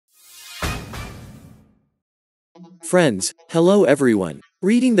Friends, hello everyone.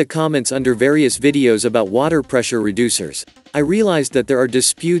 Reading the comments under various videos about water pressure reducers, I realized that there are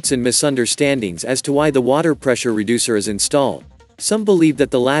disputes and misunderstandings as to why the water pressure reducer is installed. Some believe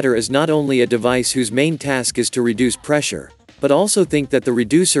that the latter is not only a device whose main task is to reduce pressure, but also think that the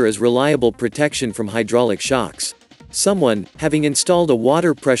reducer is reliable protection from hydraulic shocks. Someone, having installed a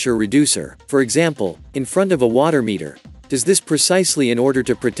water pressure reducer, for example, in front of a water meter, does this precisely in order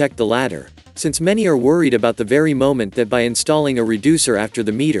to protect the latter, since many are worried about the very moment that by installing a reducer after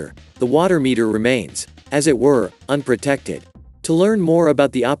the meter, the water meter remains, as it were, unprotected. To learn more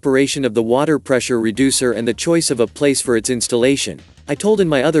about the operation of the water pressure reducer and the choice of a place for its installation, I told in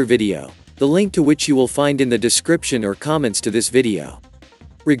my other video, the link to which you will find in the description or comments to this video.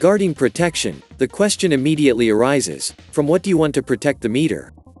 Regarding protection, the question immediately arises, from what do you want to protect the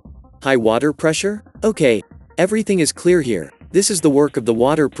meter? High water pressure? Okay, everything is clear here. This is the work of the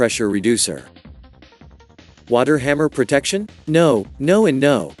water pressure reducer. Water hammer protection? No, and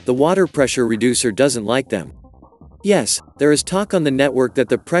no, the water pressure reducer doesn't like them. Yes, there is talk on the network that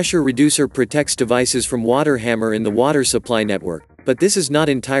the pressure reducer protects devices from water hammer in the water supply network, but this is not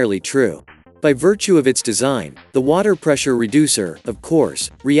entirely true. By virtue of its design, the water pressure reducer, of course,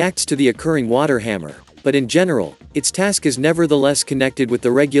 reacts to the occurring water hammer, but in general, its task is nevertheless connected with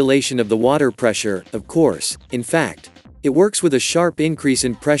the regulation of the water pressure, of course. In fact, it works with a sharp increase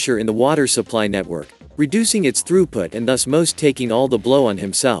in pressure in the water supply network, reducing its throughput and thus most taking all the blow on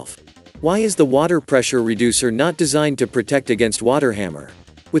himself. Why is the water pressure reducer not designed to protect against water hammer?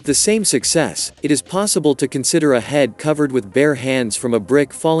 With the same success, it is possible to consider a head covered with bare hands from a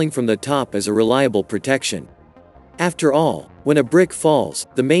brick falling from the top as a reliable protection. After all, when a brick falls,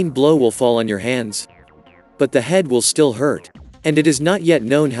 the main blow will fall on your hands. But the head will still hurt. And it is not yet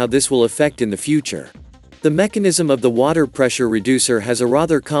known how this will affect in the future. The mechanism of the water pressure reducer has a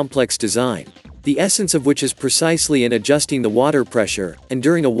rather complex design, the essence of which is precisely in adjusting the water pressure, and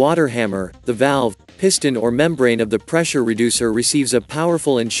during a water hammer, the valve, piston or membrane of the pressure reducer receives a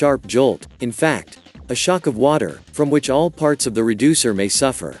powerful and sharp jolt, in fact, a shock of water, from which all parts of the reducer may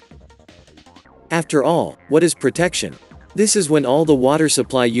suffer. After all, what is protection? This is when all the water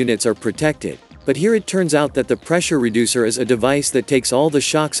supply units are protected, but here it turns out that the pressure reducer is a device that takes all the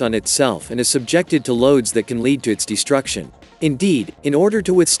shocks on itself and is subjected to loads that can lead to its destruction. Indeed, in order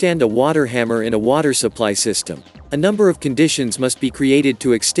to withstand a water hammer in a water supply system, a number of conditions must be created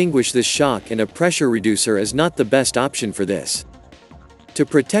to extinguish this shock, and a pressure reducer is not the best option for this. To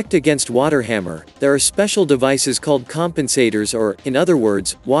protect against water hammer, there are special devices called compensators, or, in other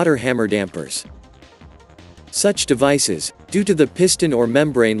words, water hammer dampers. Such devices, due to the piston or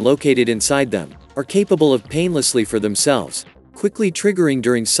membrane located inside them, are capable of painlessly for themselves, quickly triggering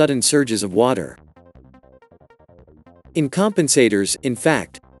during sudden surges of water. In compensators, in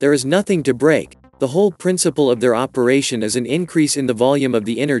fact, there is nothing to break. The whole principle of their operation is an increase in the volume of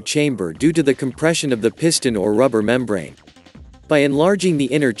the inner chamber due to the compression of the piston or rubber membrane. By enlarging the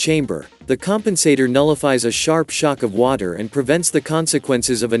inner chamber, the compensator nullifies a sharp shock of water and prevents the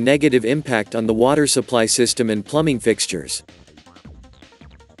consequences of a negative impact on the water supply system and plumbing fixtures.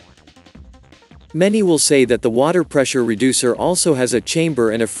 Many will say that the water pressure reducer also has a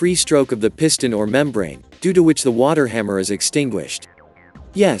chamber and a free stroke of the piston or membrane, due to which the water hammer is extinguished.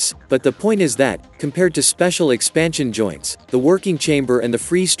 Yes, but the point is that, compared to special expansion joints, the working chamber and the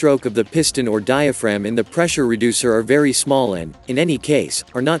free stroke of the piston or diaphragm in the pressure reducer are very small and, in any case,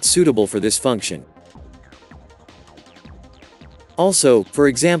 are not suitable for this function. Also, for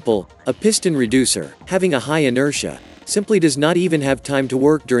example, a piston reducer, having a high inertia, simply does not even have time to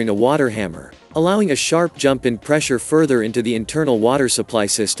work during a water hammer, allowing a sharp jump in pressure further into the internal water supply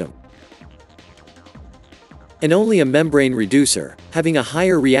system. And only a membrane reducer, having a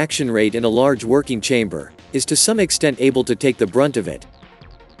higher reaction rate in a large working chamber, is to some extent able to take the brunt of it.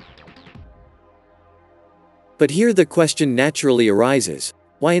 But here the question naturally arises,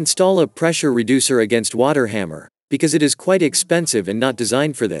 why install a pressure reducer against water hammer? Because it is quite expensive and not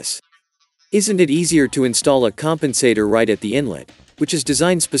designed for this. Isn't it easier to install a compensator right at the inlet, which is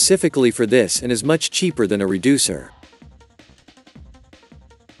designed specifically for this and is much cheaper than a reducer?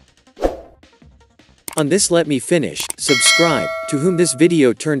 On this, let me finish. Subscribe, to whom this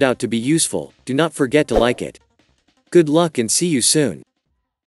video turned out to be useful. Do not forget to like it. Good luck and see you soon.